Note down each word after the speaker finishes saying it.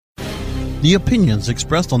The opinions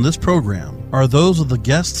expressed on this program are those of the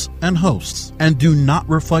guests and hosts and do not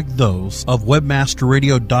reflect those of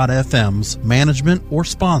WebmasterRadio.fm's management or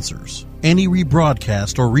sponsors. Any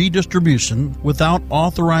rebroadcast or redistribution without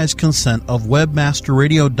authorized consent of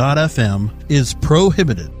WebmasterRadio.fm is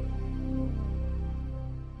prohibited.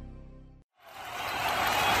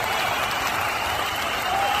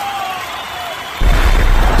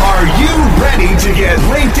 Are you ready to get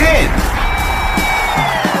LinkedIn?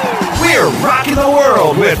 We're rocking the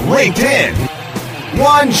world with LinkedIn.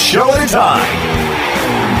 One show at a time.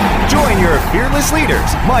 Join your fearless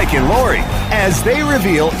leaders, Mike and Lori, as they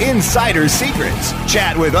reveal insider secrets,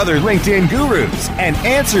 chat with other LinkedIn gurus, and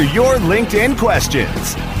answer your LinkedIn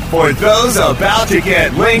questions. For those about to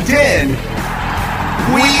get LinkedIn,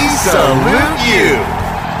 we salute you.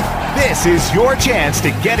 This is your chance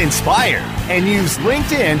to get inspired and use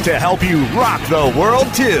LinkedIn to help you rock the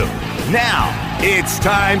world too. Now, it's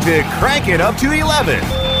time to crank it up to 11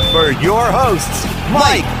 for your hosts,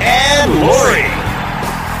 Mike and Lori.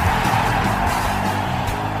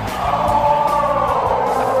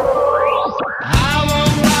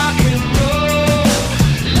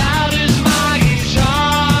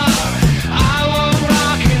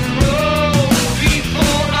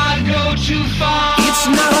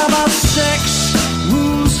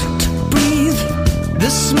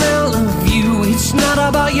 It's not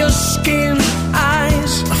about your skin,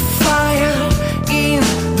 eyes, a fire in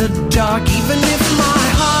the dark. Even if my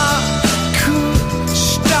heart could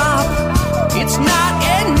stop, it's not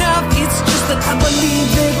enough. It's just that I believe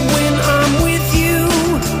that when I'm with you,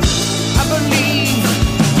 I believe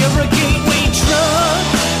you're a gateway drug.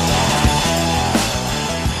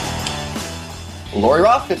 Lori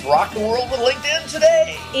Ruff, it's Rock the World with LinkedIn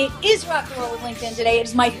today. It is Rock the World with LinkedIn today. It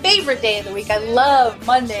is my favorite day of the week. I love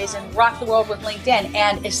Mondays and Rock the World with LinkedIn,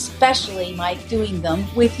 and especially, Mike, doing them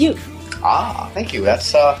with you. Ah, thank you.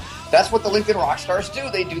 That's what the LinkedIn rock stars do.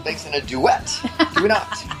 They do things in a duet. Do we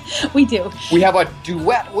not? We do. We have a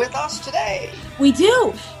duet with us today. We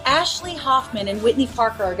do. Ashley Hoffman and Whitney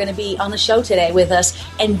Parker are going to be on the show today with us,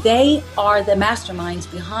 and they are the masterminds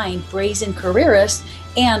behind Brazen Careerist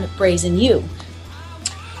and Brazen You.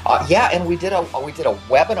 And we did a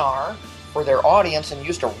webinar for their audience and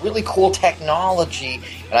used a really cool technology,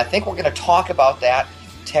 and I think we're going to talk about that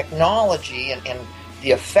technology and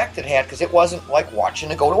the effect it had, because it wasn't like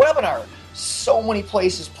watching a GoToWebinar. So many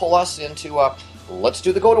places pull us into let's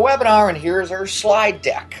do the GoToWebinar, and here's our slide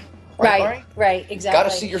deck. Right, exactly. Got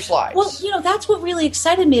to see your slides. Well, that's what really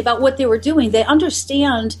excited me about what they were doing. They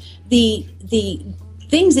understand the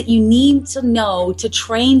things that you need to know to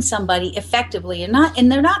train somebody effectively,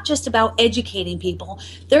 and they're not just about educating people,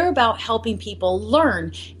 they're about helping people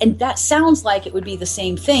learn. And that sounds like it would be the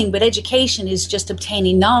same thing, but education is just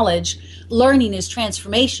obtaining knowledge. Learning is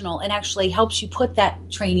transformational and actually helps you put that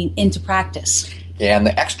training into practice. Yeah, and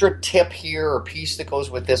the extra tip here or piece that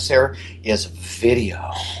goes with this there is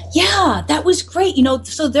video. Yeah, that was great.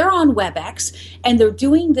 So they're on WebEx and they're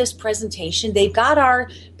doing this presentation. They've got our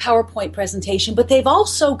PowerPoint presentation, but they've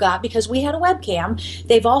also got, because we had a webcam,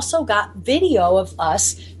 they've also got video of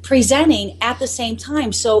us presenting at the same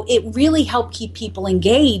time. So it really helped keep people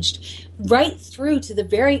engaged right through to the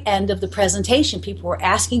very end of the presentation. People were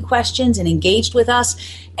asking questions and engaged with us.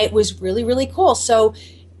 It was really, really cool. So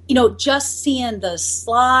just seeing the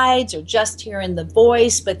slides or just hearing the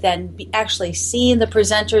voice, but then actually seeing the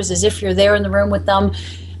presenters as if you're there in the room with them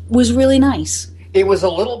was really nice. It was a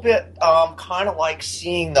little bit kind of like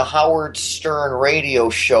seeing the Howard Stern radio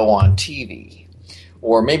show on TV,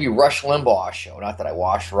 or maybe Rush Limbaugh show. Not that I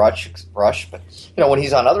watch Rush, but when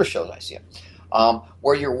he's on other shows, I see him.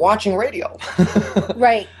 Where you're watching radio.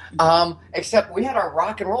 Right. Except we had our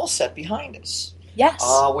rock and roll set behind us. Yes.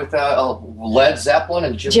 With Led Zeppelin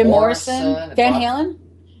and Jim Morrison, Van Halen,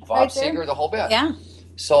 Bob Seger, the whole bit. Yeah.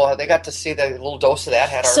 So they got to see the little dose of that.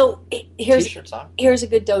 Had our T-shirts on. Here's a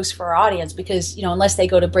good dose for our audience, because unless they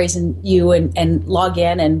go to Brazen U and log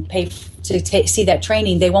in and pay to see that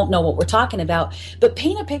training, they won't know what we're talking about. But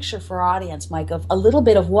paint a picture for our audience, Mike, of a little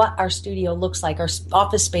bit of what our studio looks like, our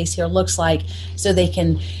office space here looks like, so they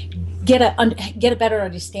can get a better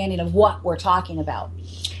understanding of what we're talking about.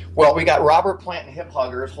 Well, we got Robert Plant and Hip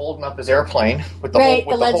Huggers holding up his airplane with the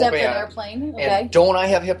whole Led Zeppelin airplane. Okay. And don't I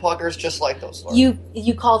have hip huggers just like those? Laura?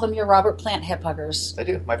 You call them your Robert Plant hip huggers. I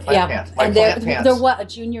do. My plant pants. My and plant pants. They're what, a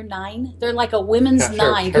junior 9? They're like a women's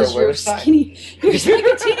 9 because you're skinny. You're like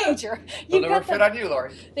a teenager. They'll never fit on you,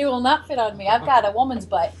 Lori. They will not fit on me. I've got a woman's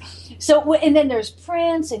butt. So, and then there's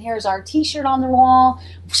Prince, and here's our T-shirt on the wall.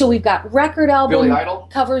 So we've got record album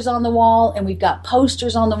covers on the wall, and we've got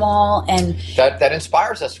posters on the wall, and that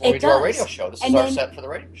inspires us when we do our radio show. This is our set for the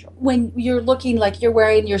radio show. When you're looking like you're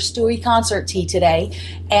wearing your Stewie concert tee today,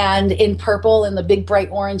 and in purple and the big bright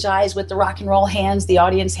orange eyes with the rock and roll hands, the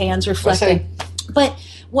audience hands reflecting. But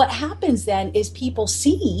what happens then is people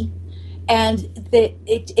see, and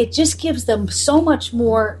it just gives them so much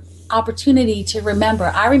more opportunity to remember.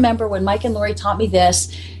 I remember when Mike and Lori taught me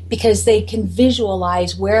this, because they can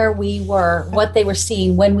visualize where we were, what they were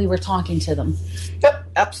seeing when we were talking to them.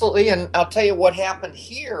 Yep, absolutely. And I'll tell you what happened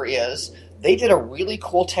here is they did a really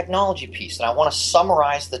cool technology piece, and I want to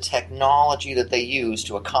summarize the technology that they used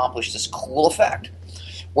to accomplish this cool effect,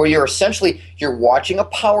 where you're watching a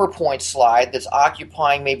PowerPoint slide that's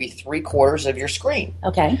occupying maybe 3/4 of your screen.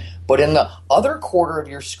 Okay. But in the other quarter of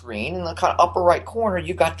your screen, in the kind of upper right corner,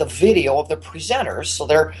 you got the video of the presenters, so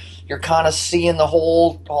you're kind of seeing the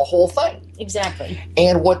whole thing. Exactly.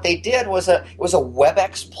 And what they did was it was a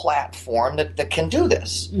WebEx platform that can do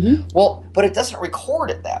this. Mm-hmm. Well, but it doesn't record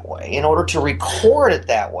it that way. In order to record it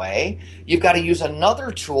that way, you've got to use another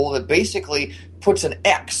tool that basically puts an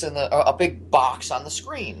X in a big box on the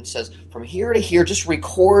screen and says, from here to here, just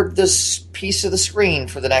record this piece of the screen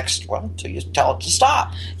for the next, until you tell it to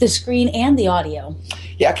stop. The screen and the audio.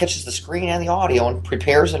 Yeah, it catches the screen and the audio and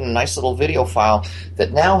prepares it in a nice little video file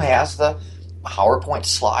that now has the PowerPoint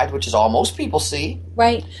slide, which is all most people see.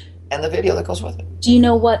 Right. And the video that goes with it. Do you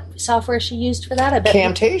know what software she used for that? I bet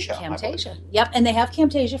Camtasia. Camtasia. Yep, and they have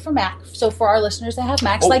Camtasia for Mac. So for our listeners that have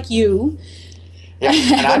Macs like you,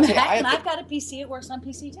 yeah, and I've got a PC. It works on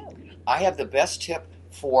PC too. I have the best tip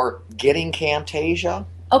for getting Camtasia.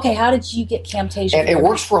 Okay, how did you get Camtasia? And it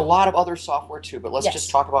works for a lot of other software too, but let's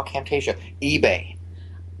just talk about Camtasia. eBay.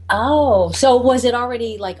 Oh, so was it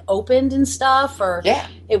already like opened and stuff, or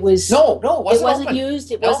it was? No, it wasn't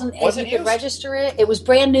used. It wasn't you could register it. It was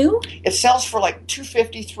brand new. It sells for like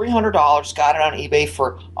 $250, $300. Got it on eBay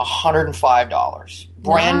for $105.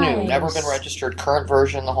 Brand new, never been registered, current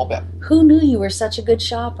version, the whole bit. Who knew you were such a good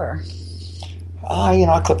shopper?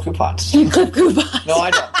 I clip coupons. You clip coupons? No,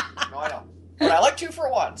 I don't. But I like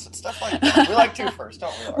 2-for-1s and stuff like that. We like twofers,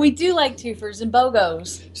 don't we, Laura? We do like twofers and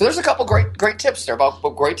BOGOs. So there's a couple great tips there.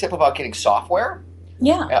 Great tip about getting software.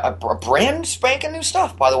 Yeah. A brand spanking new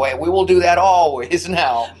stuff, by the way. We will do that always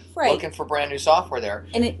now. Right. Looking for brand new software there.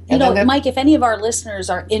 And Mike, if any of our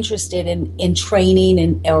listeners are interested in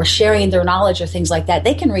training or sharing their knowledge or things like that,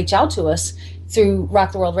 they can reach out to us through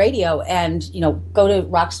Rock the World Radio and, go to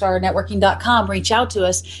rockstarnetworking.com, reach out to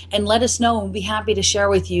us and let us know, and we'll be happy to share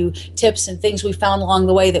with you tips and things we found along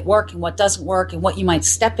the way that work and what doesn't work and what you might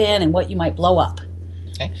step in and what you might blow up.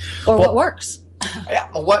 Okay. Or what works. Yeah.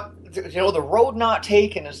 The road not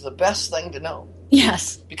taken is the best thing to know.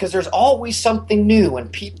 Yes. Because there's always something new and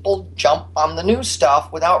people jump on the new stuff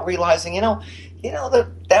without realizing,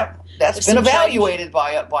 that's been evaluated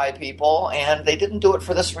by people, and they didn't do it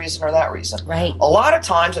for this reason or that reason. Right. A lot of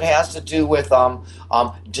times it has to do with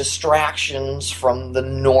distractions from the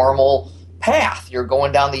normal path. You're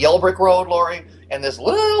going down the yellow brick road, Lori, and this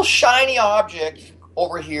little shiny object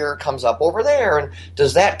over here comes up over there, and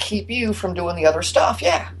does that keep you from doing the other stuff?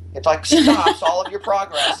 Yeah. It stops all of your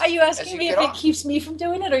progress. Are you asking me if it keeps me from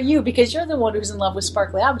doing it or you? Because you're the one who's in love with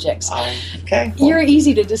sparkly objects. Okay. Well, you're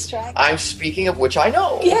easy to distract. I'm speaking of which I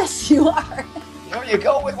know. Yes, you are. There you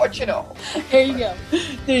go with what you know. There you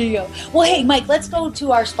go. Well, hey, Mike, let's go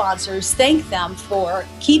to our sponsors. Thank them for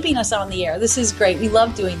keeping us on the air. This is great. We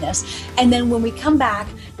love doing this. And then when we come back,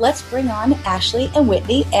 let's bring on Ashley and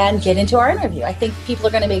Whitney and get into our interview. I think people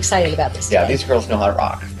are going to be excited about this today. Yeah, these girls know how to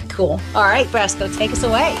rock. Cool. All right, Brasco, take us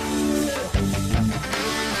away.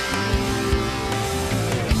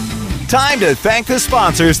 Time to thank the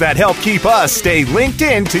sponsors that help keep us stay linked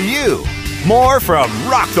in to you. More from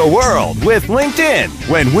Rock the World with LinkedIn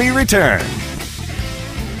when we return.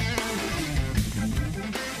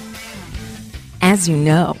 As you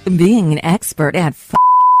know, being an expert at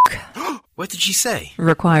What did she say?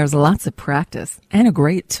 requires lots of practice and a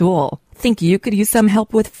great tool. Think you could use some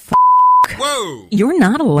help with Whoa! You're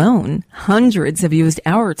not alone. Hundreds have used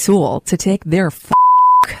our tool to take their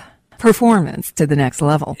performance to the next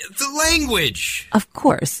level. The language! Of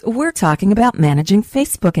course, we're talking about managing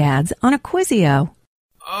Facebook ads on Acquisio.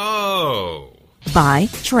 Oh. Buy,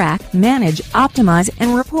 track, manage, optimize,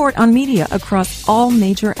 and report on media across all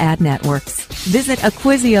major ad networks. Visit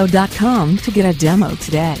Acquisio.com to get a demo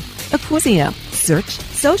today. Acquisio. Search,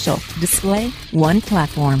 social, display, one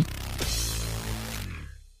platform.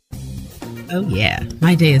 Oh yeah,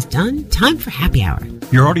 my day is done. Time for happy hour.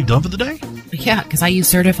 You're already done for the day? Yeah, because I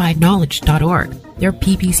use CertifiedKnowledge.org. Their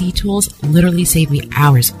PPC tools literally save me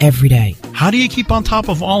hours every day. How do you keep on top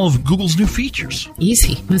of all of Google's new features?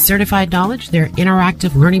 Easy. With Certified Knowledge, their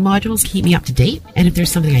interactive learning modules keep me up to date. And if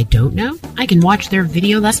there's something I don't know, I can watch their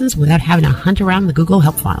video lessons without having to hunt around the Google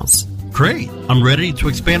Help files. Great. I'm ready to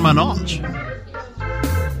expand my knowledge.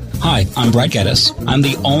 Hi, I'm Brett Geddes. I'm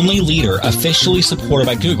the only leader officially supported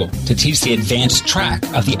by Google to teach the advanced track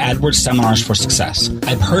of the AdWords Seminars for Success.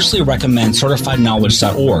 I personally recommend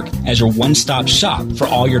CertifiedKnowledge.org as your one-stop shop for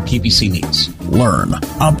all your PPC needs. Learn,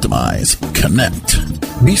 optimize, connect.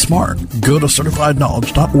 Be smart. Go to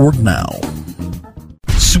CertifiedKnowledge.org now.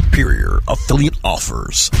 Superior Affiliate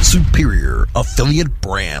Offers. Superior Affiliate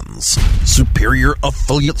Brands. Superior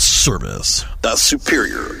Affiliate Service. The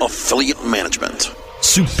Superior Affiliate Management.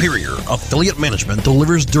 Superior Affiliate Management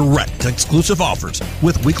delivers direct, exclusive offers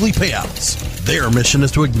with weekly payouts. Their mission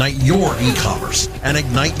is to ignite your e-commerce and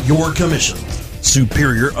ignite your commissions.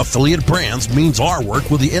 Superior Affiliate Brands means our work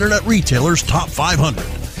with the Internet Retailer's Top 500,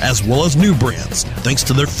 as well as new brands, thanks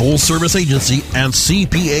to their full-service agency and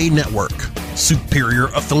CPA network. Superior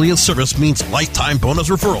Affiliate Service means lifetime bonus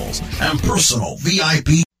referrals and personal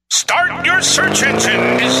VIP. Start your search engine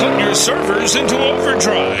and put your servers into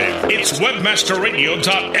overdrive. It's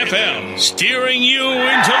webmasterradio.fm steering you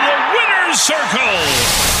into the winner's circle.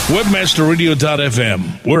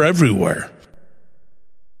 Webmasterradio.fm. We're everywhere.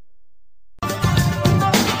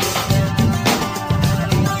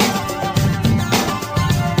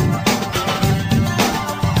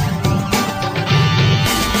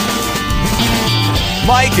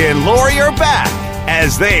 Mike and Lori are back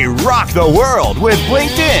as they rock the world with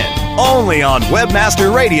LinkedIn, only on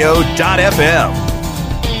webmasterradio.fm.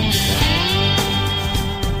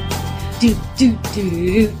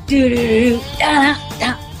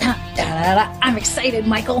 I'm excited,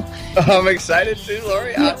 Michael. I'm excited too,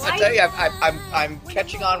 Lori. I tell you, I'm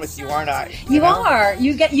catching on with you, aren't I? You are.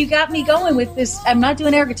 You got me going with this. I'm not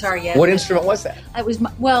doing air guitar yet. What instrument was that? That was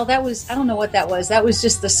that was. I don't know what that was. That was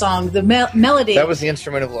just the song, the melody. That was the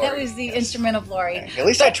instrument of Lori. That was the instrument of Lori. At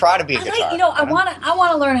least I try to be a guitar. I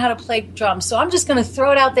want to learn how to play drums. So I'm just going to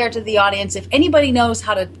throw it out there to the audience. If anybody knows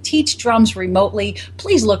how to teach drums remotely,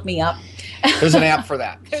 please look me up. There's an app for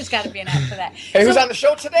that. There's got to be an app for that. Hey, who's on the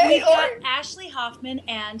show today? We've got Ashley Hoffman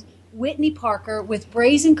and Whitney Parker with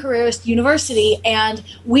Brazen Careerist University, and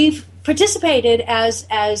we've participated as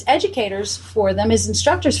educators for them, as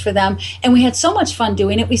instructors for them, and we had so much fun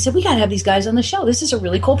doing it. We said, we got to have these guys on the show. This is a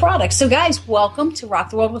really cool product. So, guys, welcome to Rock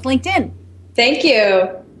the World with LinkedIn. Thank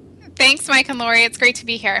you. Thanks, Mike and Lori. It's great to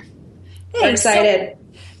be here. We're excited.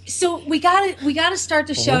 So we got to start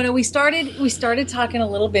the show. Now we started talking a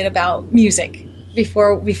little bit about music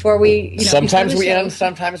before we. Sometimes we end,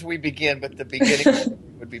 sometimes we begin, but the beginning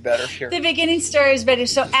would be better here. The beginning story is better.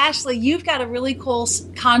 So Ashley, you've got a really cool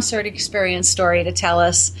concert experience story to tell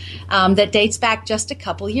us that dates back just a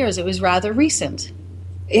couple years. It was rather recent.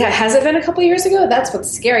 Yeah, has it been a couple years ago? That's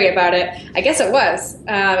what's scary about it. I guess it was.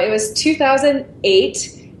 It was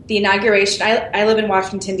 2008. The inauguration, I live in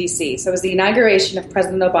Washington, D.C., so it was the inauguration of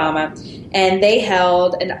President Obama, and they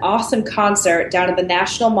held an awesome concert down at the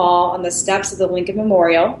National Mall on the steps of the Lincoln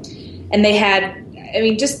Memorial, and they had,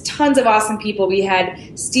 just tons of awesome people. We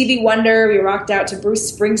had Stevie Wonder, we rocked out to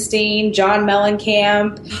Bruce Springsteen, John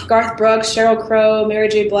Mellencamp, Garth Brooks, Sheryl Crow, Mary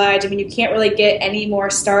J. Blige. You can't really get any more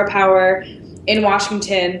star power in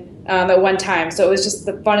Washington at one time, so it was just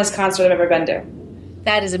the funnest concert I've ever been to.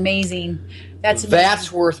 That is amazing.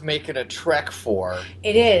 That's worth making a trek for.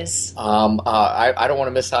 It is. I don't want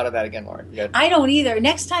to miss out on that again, Lauren. I don't either.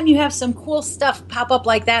 Next time you have some cool stuff pop up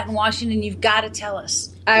like that in Washington, you've got to tell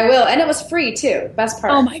us. I will. And it was free, too. Best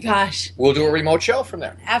part. Oh, my gosh. We'll do a remote show from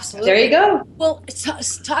there. Absolutely. There you go. Well,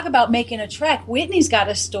 talk about making a trek. Whitney's got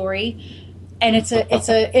a story. And it's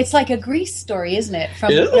like a Grease story, isn't it?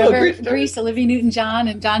 From Grease, Olivia Newton-John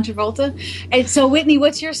and John Travolta. And so, Whitney,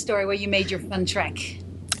 what's your story where you made your fun trek?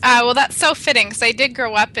 Well, that's so fitting because I did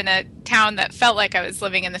grow up in a town that felt like I was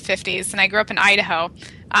living in the 50s, and I grew up in Idaho.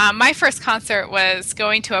 My first concert was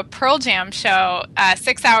going to a Pearl Jam show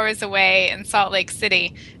 6 hours away in Salt Lake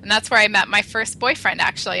City, and that's where I met my first boyfriend,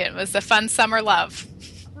 actually. It was a fun summer love.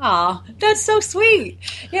 Aw, that's so sweet.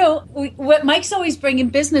 Mike's always bringing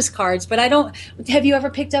business cards, but I don't. Have you ever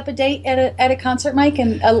picked up a date at a concert, Mike,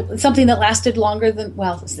 and something that lasted longer than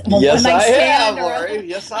Yes, I have, Lori.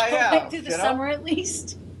 Yes, I have. Through the summer, at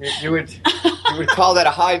least. You would call that a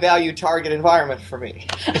high value target environment for me.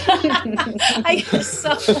 I guess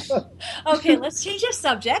so. Okay, let's change the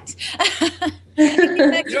subject. You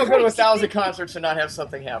don't go to 1,000 concerts and not have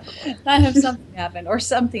something happen. Not have something happen, or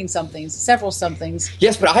somethings, several somethings.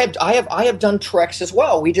 Yes, but I have done treks as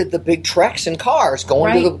well. We did the big treks in cars,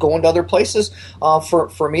 going to other places.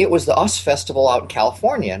 For me, it was the US Festival out in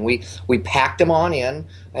California, and we packed them on in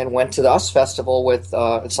and went to the US Festival with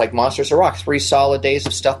it's like Monsters of Rock, 3 solid days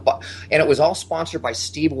of stuff, and it was all sponsored by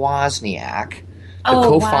Steve Wozniak, the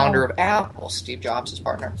co-founder of Apple, Steve Jobs'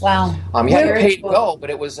 partner. Wow. You had to pay to go,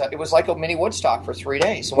 but it was like a mini Woodstock for 3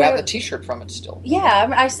 days. And we have the T-shirt from it still.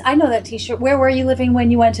 Yeah, I know that T-shirt. Where were you living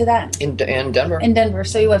when you went to that? In Denver. In Denver.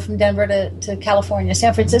 So you went from Denver to California.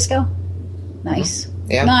 San Francisco? Nice.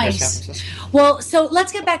 Yeah, nice. Well, so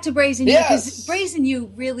let's get back to Brazen U, because Brazen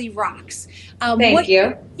U really rocks. Thank you.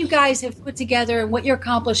 What you guys have put together and what you're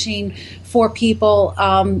accomplishing for people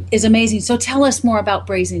is amazing. So tell us more about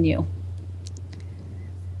Brazen U.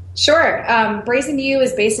 Sure. Brazen U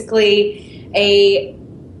is basically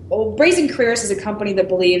Brazen Careers is a company that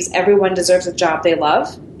believes everyone deserves a job they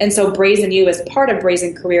love. And so Brazen U is part of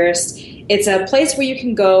Brazen Careers. It's a place where you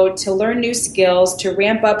can go to learn new skills, to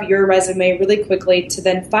ramp up your resume really quickly, to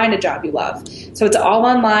then find a job you love. So it's all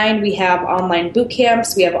online. We have online boot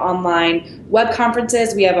camps. We have online web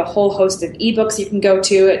conferences. We have a whole host of ebooks you can go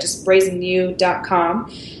to at just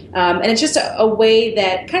brazenu.com. And it's just a way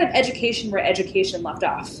that kind of education where education left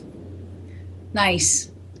off. Nice.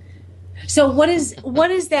 So what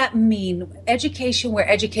does that mean? Education where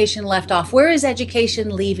education left off. Where is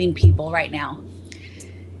education leaving people right now?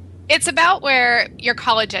 It's about where your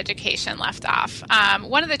college education left off.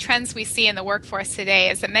 One of the trends we see in the workforce today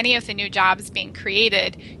is that many of the new jobs being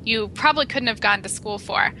created, you probably couldn't have gone to school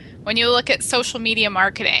for. When you look at social media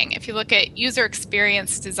marketing, if you look at user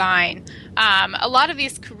experience design, a lot of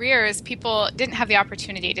these careers, people didn't have the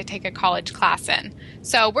opportunity to take a college class in.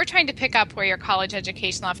 So we're trying to pick up where your college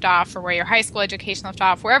education left off, or where your high school education left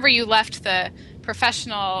off, wherever you left the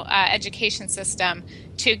professional education system,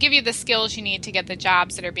 to give you the skills you need to get the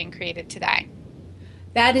jobs that are being created today.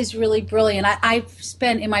 That is really brilliant. I've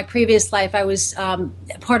spent, in my previous life, I was,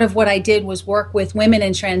 part of what I did was work with women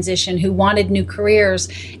in transition who wanted new careers.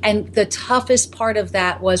 And the toughest part of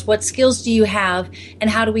that was, what skills do you have, and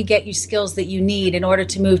how do we get you skills that you need in order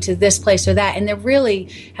to move to this place or that? And there really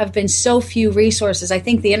have been so few resources. I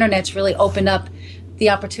think the internet's really opened up the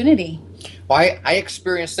opportunity. Well, I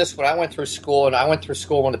experienced this when I went through school, and I went through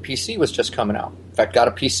school when the PC was just coming out. In fact, got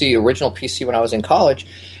a PC, original PC, when I was in college,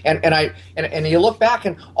 and you look back,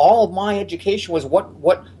 and all of my education was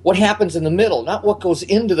what happens in the middle, not what goes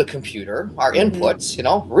into the computer, our inputs.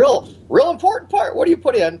 Real important part. What do you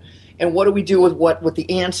put in, and what do we do with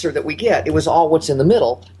the answer that we get? It was all what's in the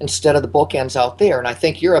middle instead of the bookends out there. And I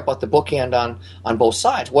think you're about the bookend on both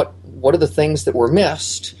sides. What are the things that were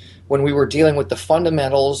missed when we were dealing with the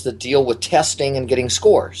fundamentals that deal with testing and getting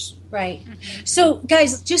scores? Right. So,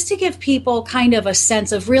 guys, just to give people kind of a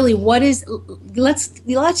sense of really what is, let's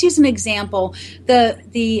use an example. The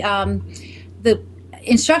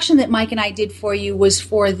instruction that Mike and I did for you was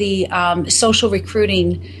for the social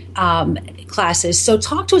recruiting classes. So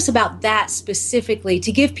talk to us about that specifically,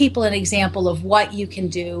 to give people an example of what you can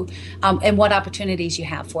do and what opportunities you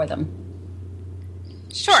have for them.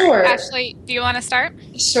 Sure. Ashley, do you want to start?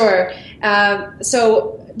 Sure.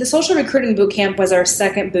 So the Social Recruiting Bootcamp was our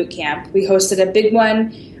second boot camp. We hosted a big one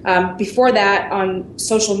before that on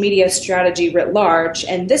social media strategy writ large,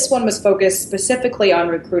 and this one was focused specifically on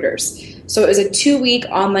recruiters. So it was a 2-week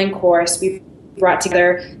online course. We brought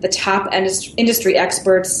together the top industry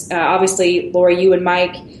experts, obviously, Lori, you and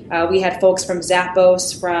Mike. We had folks from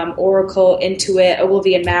Zappos, from Oracle, Intuit,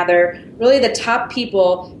 Ogilvy and Mather, really the top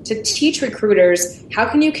people to teach recruiters how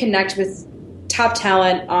can you connect with top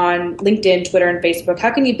talent on LinkedIn, Twitter, and Facebook?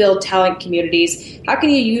 How can you build talent communities? How can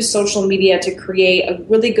you use social media to create a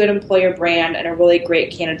really good employer brand and a really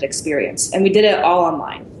great candidate experience? And we did it all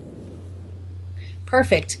online.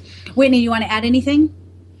 Perfect. Whitney, you want to add anything?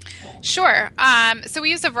 Sure. So we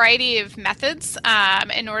use a variety of methods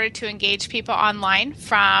in order to engage people online,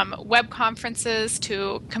 from web conferences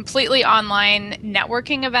to completely online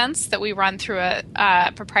networking events that we run through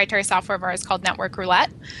a proprietary software of ours called Network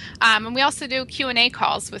Roulette. And we also do Q&A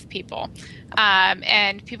calls with people.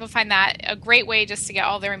 And people find that a great way just to get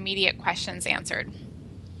all their immediate questions answered.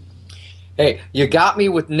 Hey, you got me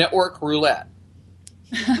with Network Roulette.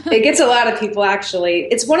 It gets a lot of people, actually.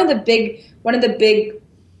 It's one of the big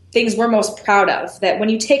things we're most proud of, that when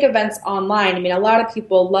you take events online, I mean, a lot of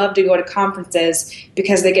people love to go to conferences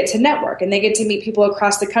because they get to network and they get to meet people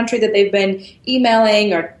across the country that they've been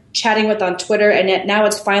emailing or chatting with on Twitter, and yet now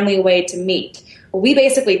it's finally a way to meet. we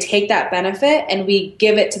basically take that benefit and we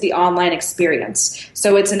give it to the online experience.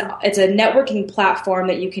 So it's a networking platform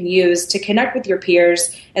that you can use to connect with your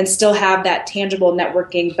peers and still have that tangible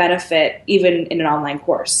networking benefit even in an online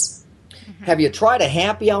course. Have you tried a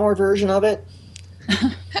happy hour version of it?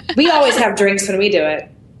 We always have drinks when we do it.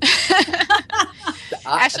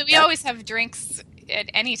 Actually, we always have drinks at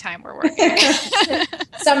any time we're working.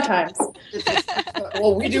 Sometimes.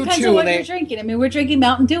 Well, we it do depends too. on what you're drinking. I mean, we're drinking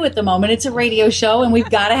Mountain Dew at the moment. It's a radio show, and we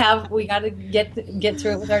got to get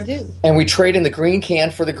through it with our dew. And we trade in the green can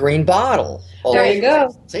for the green bottle. There you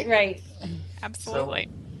go. See? Right. Absolutely.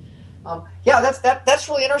 Yeah, that's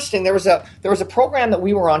really interesting. There was a program that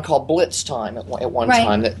we were on called Blitz Time at one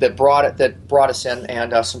time that brought us in,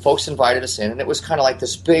 and some folks invited us in, and it was kind of like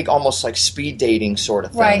this big, almost like speed dating sort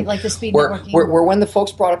of thing, right? Like the speed networking. Where when the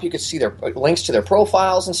folks brought up, you could see their links to their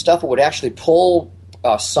profiles and stuff. It would actually pull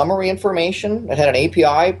summary information. It had an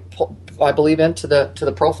API, I believe, into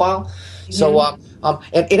the profile. Mm-hmm. So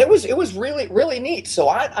and it was really really neat. So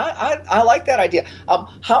I like that idea.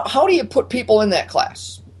 How do you put people in that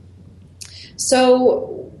class?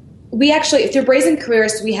 So we actually, through Brazen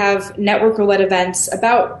Careers, we have network roulette events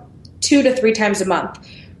about 2 to 3 times a month.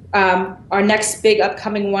 Our next big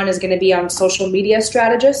upcoming one is going to be on social media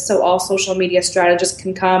strategists. So all social media strategists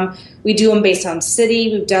can come. We do them based on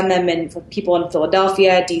city. We've done them for people in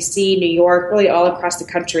Philadelphia, DC, New York, really all across the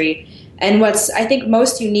country. And what's, I think,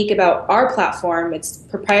 most unique about our platform, it's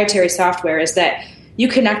proprietary software, is that you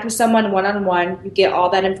connect with someone one-on-one, you get all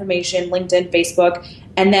that information, LinkedIn, Facebook,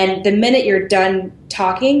 and then the minute you're done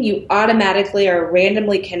talking, you automatically are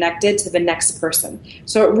randomly connected to the next person.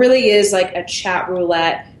 So it really is like a chat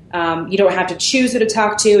roulette. You don't have to choose who to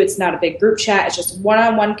talk to. It's not a big group chat. It's just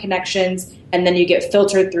one-on-one connections, and then you get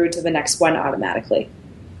filtered through to the next one automatically.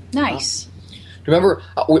 Nice. Remember,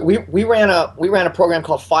 we ran a program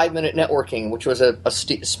called 5 Minute Networking, which was a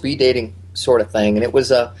speed dating sort of thing, and it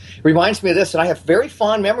reminds me of this, and I have very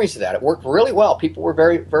fond memories of that. It worked really well. People were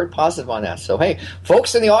very, very positive on that. So, hey,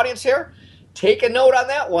 folks in the audience here, take a note on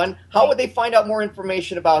that one. How would they find out more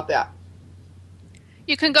information about that?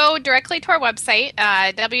 You can go directly to our website,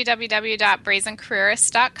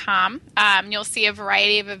 www.brazencareerist.com. You'll see a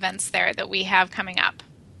variety of events there that we have coming up.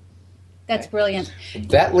 That's brilliant.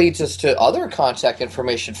 That leads us to other contact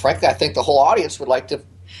information. Frankly, I think the whole audience would like to.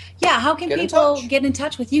 Yeah, how can people get in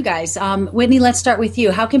touch with you guys? Whitney, let's start with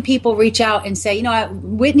you. How can people reach out and say,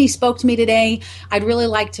 Whitney spoke to me today. I'd really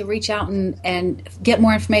like to reach out and get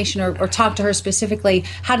more information or talk to her specifically.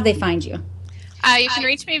 How do they find you? You can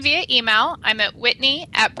reach me via email. I'm at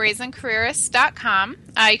whitney@brazencareerist.com.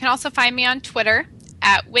 You can also find me on Twitter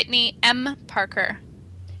at Whitney M. Parker.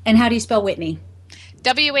 And how do you spell Whitney?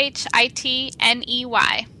 WHITNEY,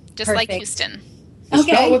 just Perfect. like Houston.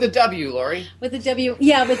 Okay. Spell with a W, Lori. With a W,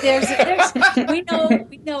 yeah, but there's we know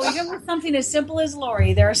even with something as simple as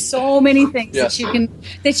Lori, there are so many things that you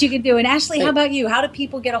can do. And Ashley, how about you? How do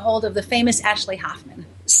people get a hold of the famous Ashley Hoffman?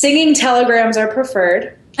 Singing telegrams are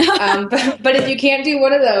preferred, but if you can't do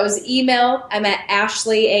one of those, email. I'm at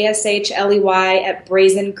Ashley, ASHLEY, at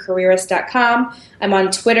brazencareerist.com. I'm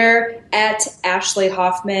on Twitter at Ashley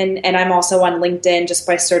Hoffman, and I'm also on LinkedIn just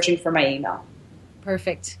by searching for my email.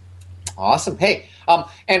 Perfect. Awesome. Hey,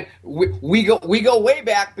 and we go way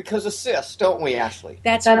back because of CIS, don't we, Ashley?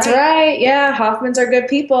 That's right. Yeah, Hoffmans are good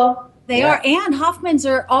people. They are, and Hoffmans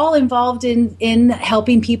are all involved in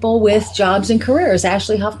helping people with jobs and careers.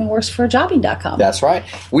 Ashley Hoffman works for jobbing.com. That's right.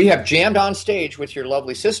 We have jammed on stage with your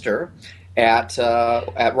lovely sister at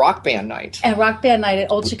Rock Band Night. At Rock Band Night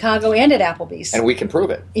at Old Chicago and at Applebee's. And we can prove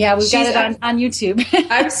it. Yeah, we've got it on YouTube.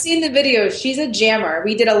 I've seen the videos. She's a jammer.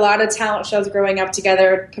 We did a lot of talent shows growing up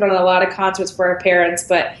together, put on a lot of concerts for our parents,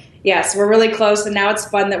 but yes, we're really close, and now it's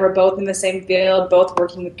fun that we're both in the same field, both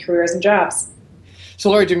working with careers and jobs. So,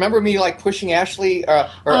 Lori, do you remember me pushing Ashley?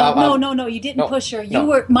 No, you didn't push her.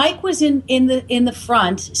 Mike was in the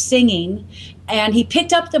front singing, and he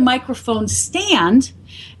picked up the microphone stand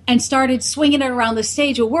and started swinging it around the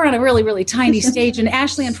stage. Well, we're on a really, really tiny stage, and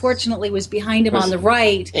Ashley, unfortunately, was behind him on the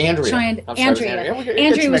right. Andrea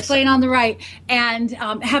was playing on the right and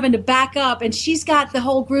having to back up, and she's got the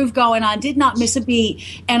whole groove going on, did not miss a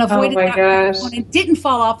beat, and avoided that microphone and didn't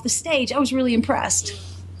fall off the stage. I was really impressed.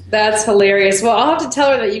 That's hilarious. Well, I'll have to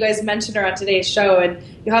tell her that you guys mentioned her on today's show, and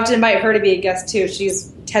you'll have to invite her to be a guest, too.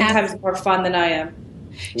 She's 10 times more fun than I am.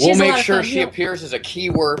 We'll make sure she appears as a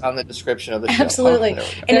keyword on the description of the show. Absolutely.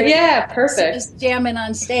 And perfect. Just jamming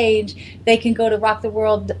on stage, they can go to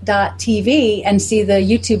rocktheworld.tv and see the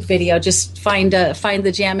YouTube video. Just find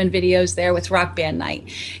the jamming videos there with Rock Band Night.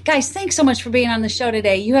 Guys, thanks so much for being on the show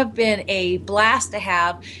today. You have been a blast to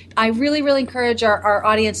have. I really, really encourage our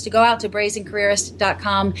audience to go out to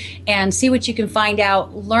brazencareerist.com and see what you can find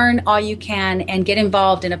out, learn all you can, and get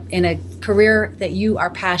involved in a career that you are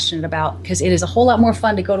passionate about, because it is a whole lot more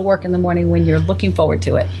fun to go to work in the morning when you're looking forward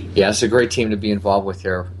to it. Yeah, it's a great team to be involved with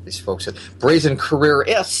here, these folks at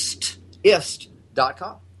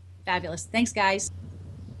brazencareerist.com. Fabulous. Thanks, guys.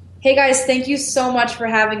 Hey, guys, thank you so much for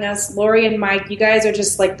having us. Lori and Mike, you guys are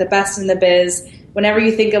just like the best in the biz. Whenever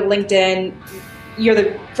you think of LinkedIn, you're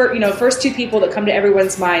the first two people that come to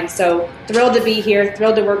everyone's mind. So thrilled to be here,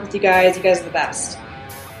 thrilled to work with you guys. You guys are the best.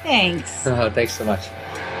 Thanks. Thanks so much.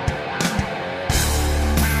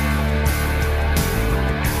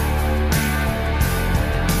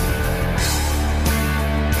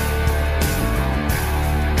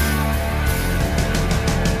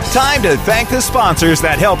 Time to thank the sponsors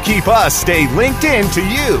that help keep us stay linked in to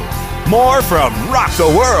you. More from Rock the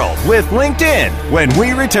World with LinkedIn when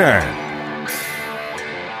we return.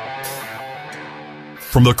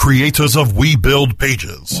 From the creators of We Build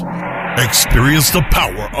Pages, experience the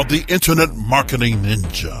power of the Internet Marketing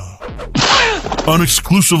Ninja. An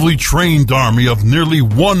exclusively trained army of nearly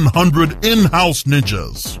 100 in-house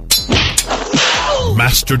ninjas.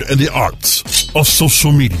 Mastered in the arts of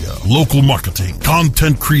social media, local marketing,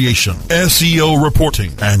 content creation, SEO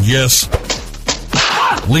reporting, and yes,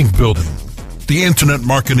 link building. The Internet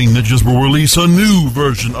Marketing Ninjas will release a new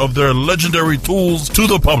version of their legendary tools to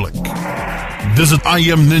the public. Visit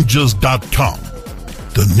IamNinjas.com.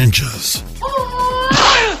 The ninjas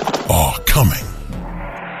are coming.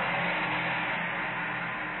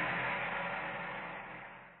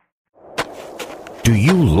 Do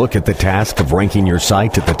you look at the task of ranking your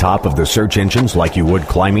site at the top of the search engines like you would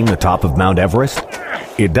climbing the top of Mount Everest?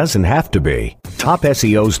 It doesn't have to be.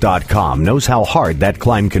 TopSEOs.com knows how hard that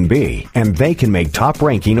climb can be, and they can make top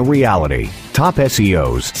ranking a reality. Top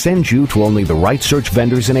SEOs sends you to only the right search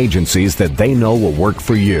vendors and agencies that they know will work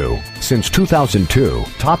for you. Since 2002,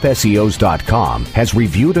 TopSEOs.com has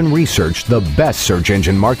reviewed and researched the best search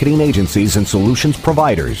engine marketing agencies and solutions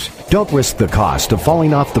providers. Don't risk the cost of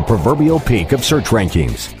falling off the proverbial peak of search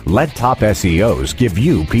rankings. Let Top SEOs give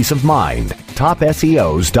you peace of mind.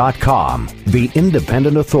 TopSEOs.com, the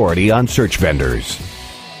independent authority on search vendors.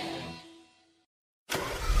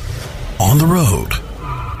 On the road.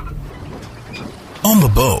 On the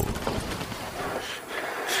boat.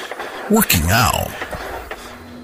 Working out.